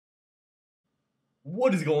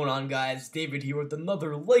What is going on, guys? David here with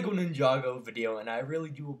another Lego Ninjago video, and I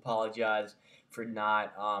really do apologize for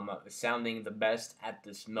not sounding the best at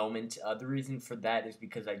this moment. The reason for that is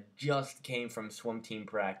because I just came from swim team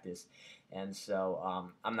practice, and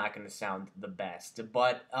so I'm not going to sound the best.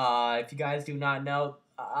 But if you guys do not know,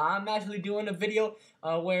 I'm actually doing a video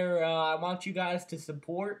where I want you guys to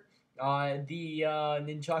support the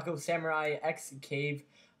Ninjago Samurai X Cave.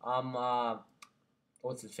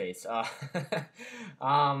 What's his face? To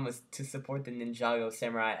support the Ninjago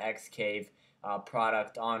Samurai X Cave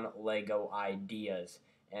product on Lego Ideas.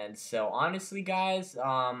 And so, honestly, guys,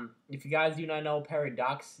 if you guys do not know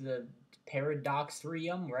Paradoxrium,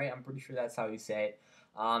 right? I'm pretty sure that's how you say it.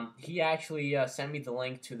 He actually sent me the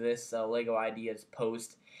link to this Lego Ideas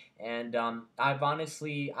post, and I've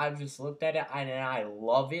just looked at it and I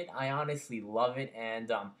love it. I honestly love it,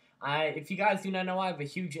 and if you guys do not know, I have a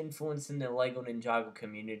huge influence in the Lego Ninjago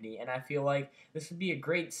community, and I feel like this would be a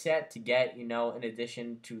great set to get, in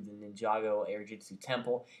addition to the Ninjago Air Jitsu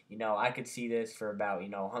Temple. I could see this for about,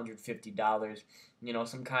 $150,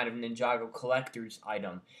 some kind of Ninjago collector's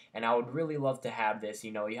item, and I would really love to have this.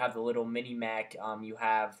 You have the little mini mech, you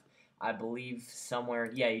have, I believe,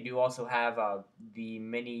 somewhere, yeah, you do also have the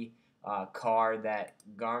mini car that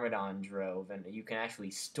Garmadon drove, and you can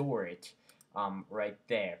actually store it right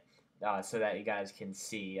there so that you guys can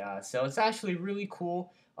see. So it's actually really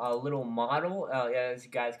cool little model. As you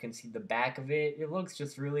guys can see the back of it, it looks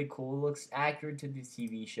just really cool. It looks accurate to the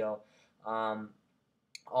TV show. Um,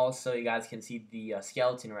 Also, you guys can see the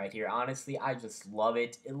skeleton right here. Honestly, I just love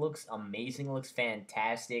it. It looks amazing. It looks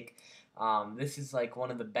fantastic. This is like one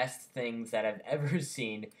of the best things that I've ever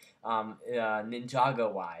seen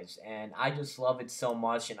Ninjago-wise. And I just love it so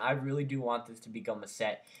much. And I really do want this to become a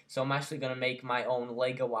set. So I'm actually going to make my own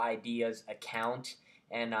Lego Ideas account.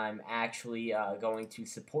 And I'm actually going to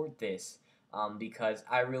support this. Because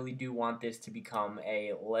I really do want this to become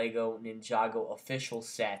a Lego Ninjago official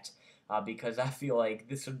set because I feel like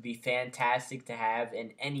this would be fantastic to have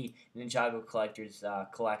in any Ninjago collector's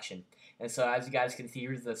collection. And so, as you guys can see,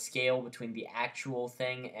 here's the scale between the actual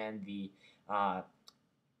thing uh,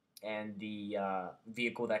 and the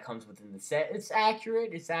vehicle that comes within the set. It's accurate.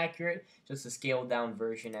 It's accurate. Just a scaled down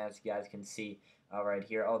version, as you guys can see right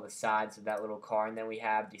here. All the sides of that little car, and then we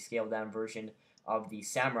have the scaled down version of the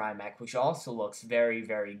Samurai mech, which also looks very,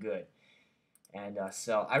 very good. And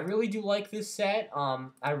so I really do like this set.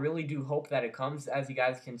 I really do hope that it comes. As you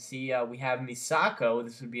guys can see, we have Misako.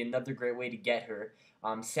 This would be another great way to get her.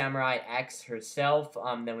 Samurai X herself.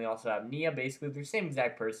 Then we also have Nia. Basically, they're the same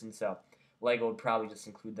exact person, so Lego would probably just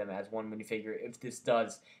include them as one minifigure if this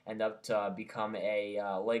does end up to become a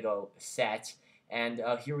Lego set. And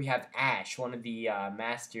here we have Ash, one of the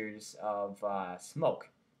masters of smoke.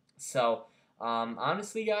 So,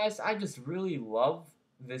 honestly, guys, I just really love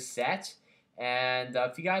this set. And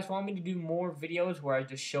if you guys want me to do more videos where I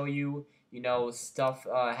just show you, stuff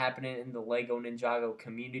happening in the Lego Ninjago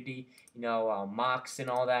community, mocks and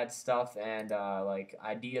all that stuff, and like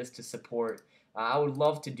ideas to support, I would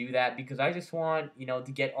love to do that because I just want,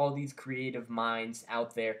 to get all these creative minds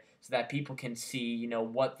out there so that people can see,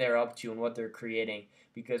 what they're up to and what they're creating.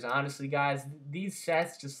 Because honestly, guys, these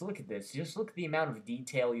sets, just look at this. Just look at the amount of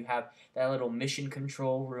detail. You have that little mission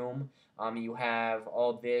control room. You have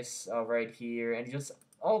all this right here, and just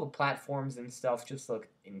all the platforms and stuff just look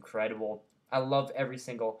incredible. I love every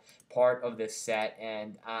single part of this set,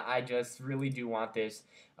 and I just really do want this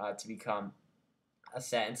to become a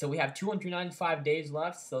set. And so we have 295 days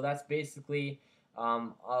left, so that's basically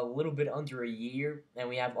a little bit under a year, and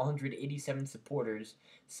we have 187 supporters.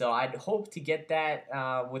 So I'd hope to get that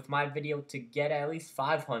with my video to get at least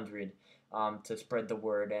 500 to spread the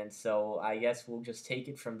word. And so I guess we'll just take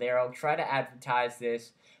it from there. I'll try to advertise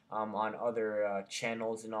this on other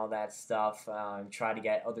channels and all that stuff, and try to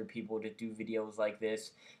get other people to do videos like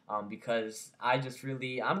this because I'm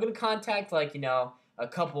going to contact, like, a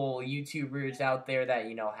couple YouTubers out there that,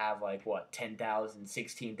 have like, what, 10,000,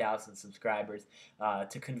 16,000 subscribers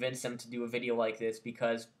to convince them to do a video like this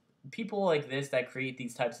because people like this that create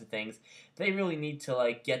these types of things, they really need to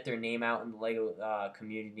like get their name out in the Lego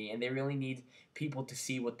community, and they really need people to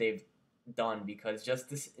see what they've done because just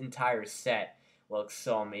this entire set looks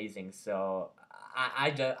so amazing. So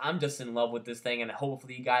I'm just in love with this thing, and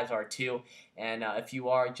hopefully you guys are too. And if you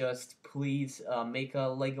are, just please make a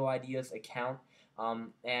Lego Ideas account.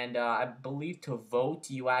 And I believe to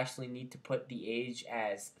vote, you actually need to put the age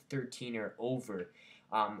as 13 or over.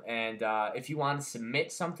 And if you want to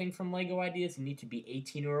submit something from Lego Ideas, you need to be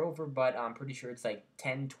 18 or over, but I'm pretty sure it's like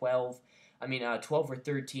 10, 12, 12 or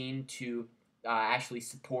 13 to actually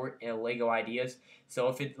support Lego ideas. So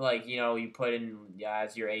if it like you put in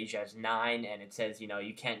as your age as 9 and it says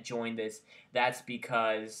you can't join this, that's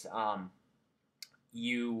because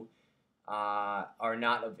you are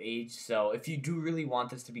not of age. So if you do really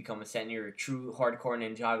want this to become a set and you're a true hardcore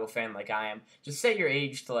Ninjago fan like I am, just set your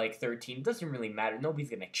age to like 13. It doesn't really matter. Nobody's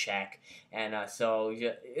gonna check, and so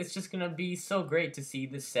it's just gonna be so great to see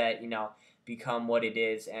this set, become what it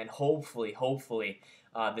is, and hopefully,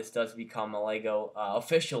 this does become a Lego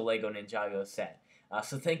official Lego Ninjago set.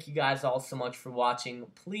 So thank you guys all so much for watching.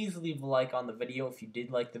 Please leave a like on the video if you did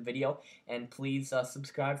like the video, and please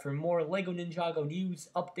subscribe for more Lego Ninjago news,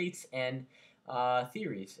 updates, and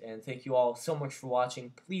theories. And thank you all so much for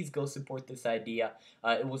watching. Please go support this idea.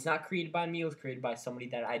 It was not created by me. It was created by somebody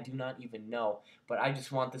that I do not even know. But I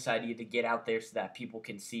just want this idea to get out there so that people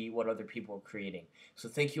can see what other people are creating. So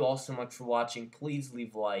thank you all so much for watching. Please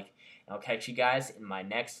leave a like. And I'll catch you guys in my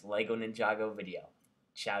next Lego Ninjago video.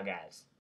 Ciao, guys.